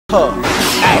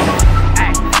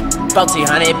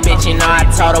1400 bitch, you know I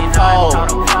told them pole.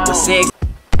 With 6.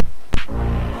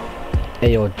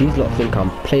 Hey yo, these lot think I'm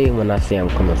playing when I say I'm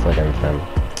coming for them, fam.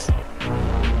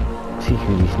 See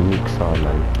who these nukes are,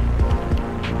 man.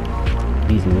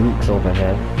 These nukes over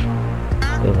here.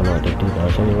 They don't know what they do,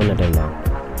 there's only one of them now.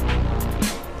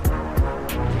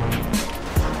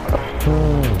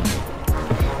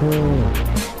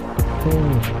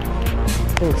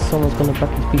 I think someone's gonna back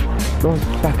his beef. No one's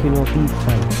backing your beef,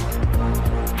 fam.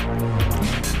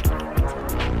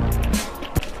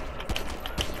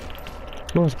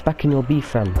 No one's backing your beef,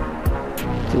 fam.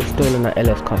 Still stolen that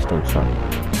LS customs, fam.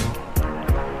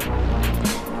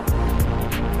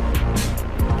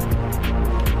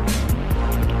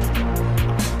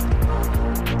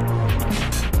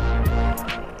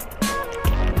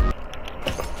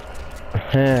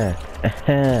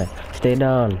 Stay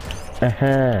down.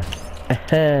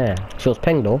 She was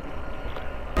peng though.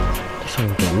 This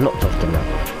one getting knocked off the map.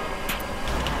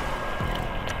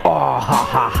 Oh,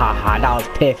 ha, that was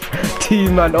piff.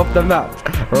 2 man off the map.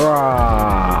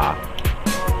 Rah.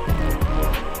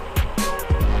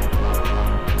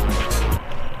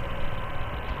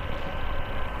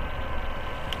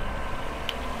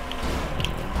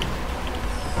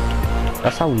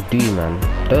 That's how we do, man.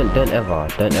 Don't ever.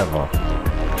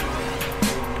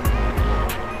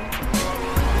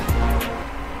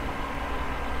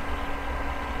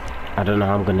 I don't know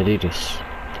how I'm gonna do this.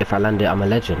 If I land it, I'm a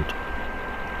legend.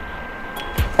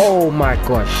 Oh my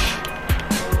gosh.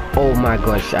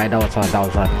 That was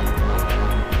hard.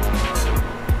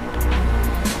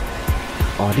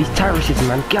 Oh, these terraces,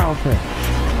 man, get off here.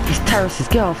 These terraces,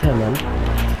 get off here, man.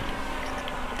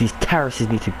 These terraces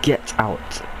need to get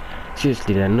out.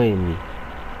 Seriously, they're annoying me.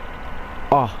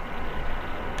 Oh.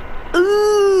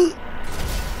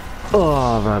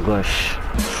 Oh my gosh.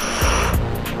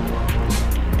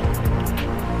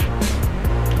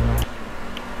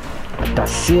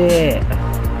 That's it.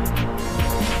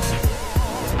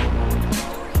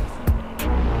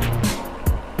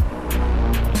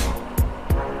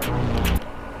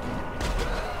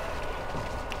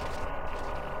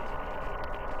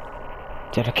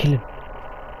 Did I kill him?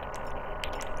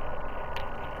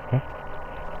 Huh?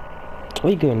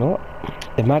 Where you going, what?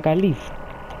 Did my guy leave?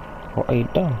 What are you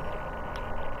done?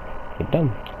 You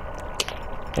done?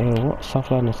 Hey, what? South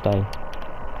London style.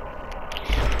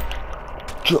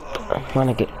 Man,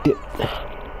 I get dipped.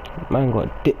 Man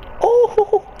got dipped.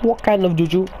 Oh, what kind of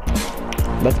juju?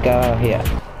 Let's go out here.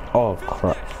 Oh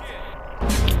crap.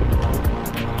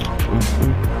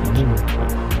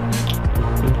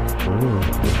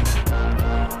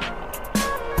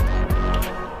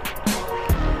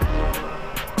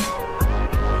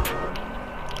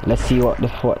 Let's see what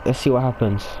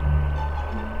happens.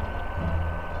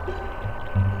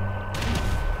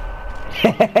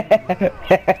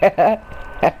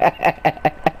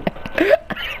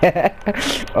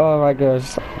 Oh my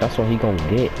gosh, that's what he gonna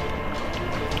get.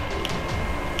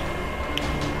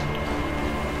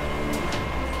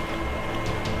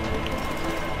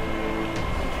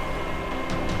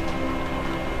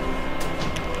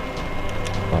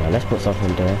 Alright, let's put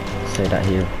something there so that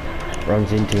he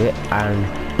runs into it and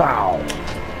bow.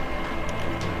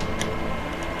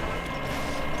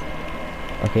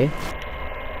 Okay.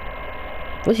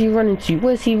 Where's he running to?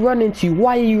 Where's he running to?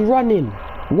 Why are you running?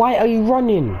 Why are you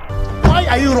running? Why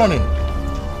are you running?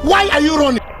 Why are you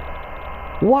running?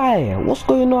 Why? What's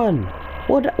going on?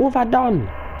 What have I done?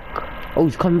 Oh,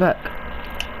 he's coming back.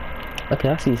 Okay,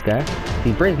 I see this guy.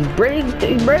 He's brave. He's a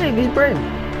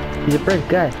brave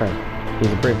guy, fam.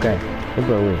 He's a brave guy. Look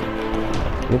away.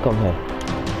 Look on here.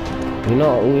 You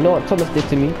know what Thomas did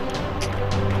to me?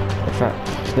 In fact,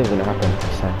 it's never gonna happen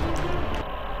this time.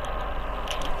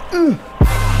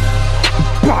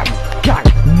 Bam! God!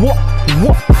 What?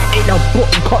 Ain't no book,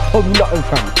 you can't hold me nothing,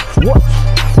 fam.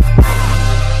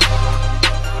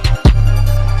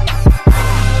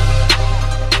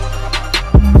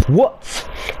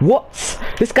 What?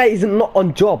 This guy isn't not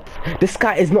on job. This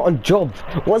guy is not on job.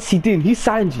 What's he doing? He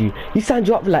signed you. He signed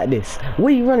you up like this.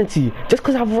 Where are you running to? Just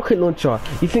because I have a rocket launcher,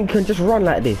 you think you can just run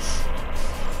like this?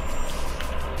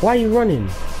 Why are you running?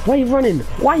 Why are you running?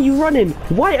 Why are you running?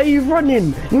 Why are you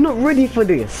running? You're not ready for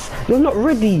this. You're not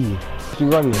ready. He's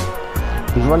running.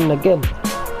 He's running again.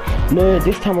 No,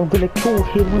 this time I'm gonna kill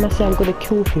him. When I say I'm gonna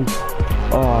kill him.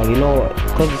 Oh, you know what?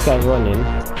 Because this guy's running,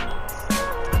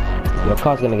 your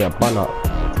car's gonna get bun up.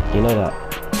 You know that.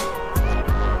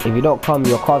 If you don't come,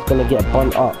 your car's gonna get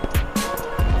bun up.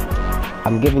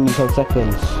 I'm giving you some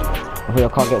seconds before your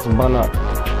car gets bun up.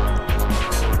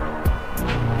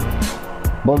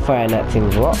 Bonfire in that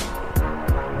thing, what?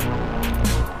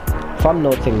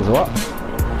 Thumbnail things, what?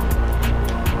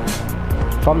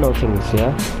 Thumbnail things,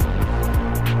 yeah?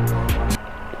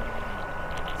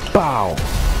 Bow!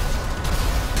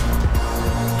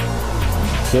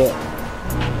 Shit.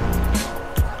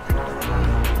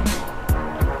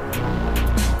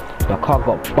 Your car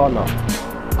got bun up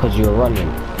because you were running.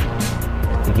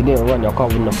 If you didn't run, your car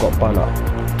wouldn't have got bun up.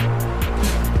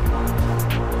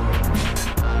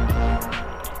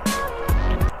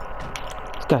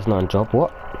 This guy's not on job,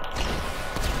 what?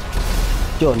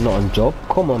 You're not on job?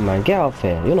 Come on man, get out of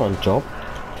here. You're not on job.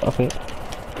 Okay.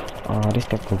 This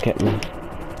guy can get me.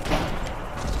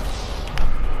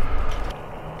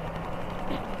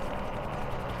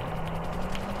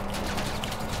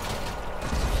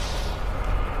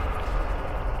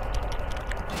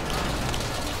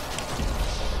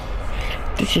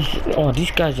 This is,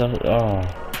 these guys are,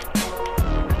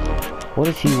 what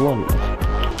does he want?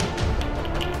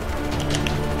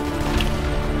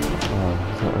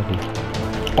 He's not ready.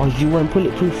 Oh, you went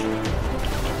bulletproof?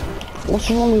 What's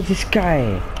wrong with this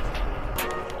guy?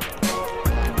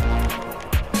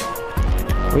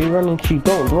 Where are you running to?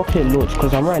 Don't rocket launch,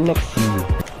 because I'm right next to you.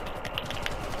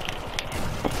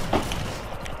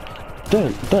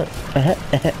 Don't.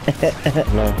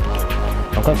 No.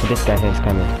 I'm going for this guy here, he's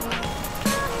coming.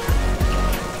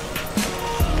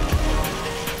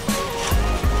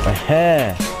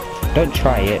 Don't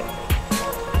try it.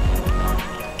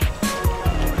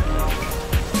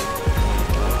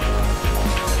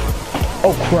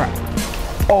 Oh crap.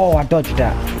 Oh, I dodged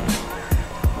that.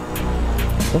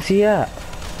 What's he at?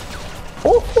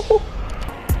 Oh.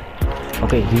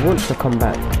 Okay, he wants to come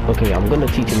back. Okay, I'm gonna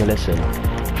teach him a lesson.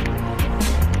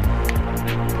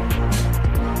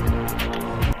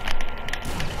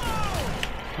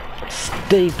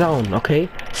 Stay down, okay?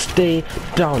 Stay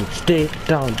down, stay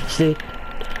down, stay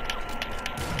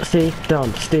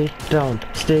down, stay down,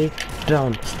 stay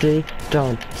down, stay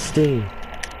down, stay.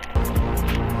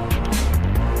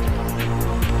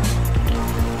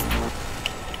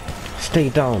 Stay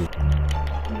down.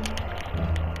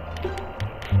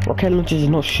 Rocket launcher is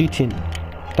not shooting.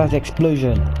 That's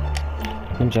explosion.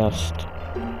 And just.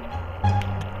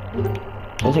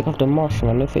 I'll take off the mask,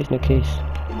 man. No face, no case.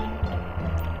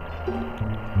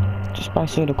 Just buy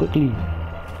soda quickly.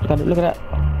 Look at it, look at that.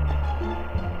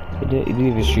 He didn't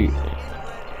even shoot.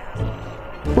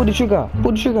 Put the sugar,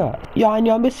 put the sugar. Yeah, and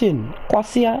you're missing.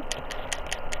 Kwasia.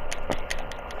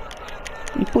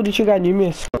 You put the sugar and you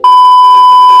miss.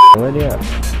 Where they at?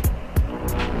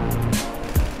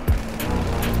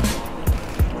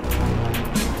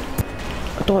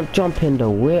 Don't jump in the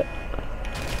whip.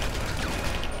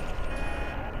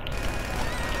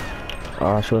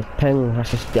 Oh, she was paying. I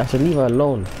should leave her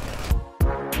alone.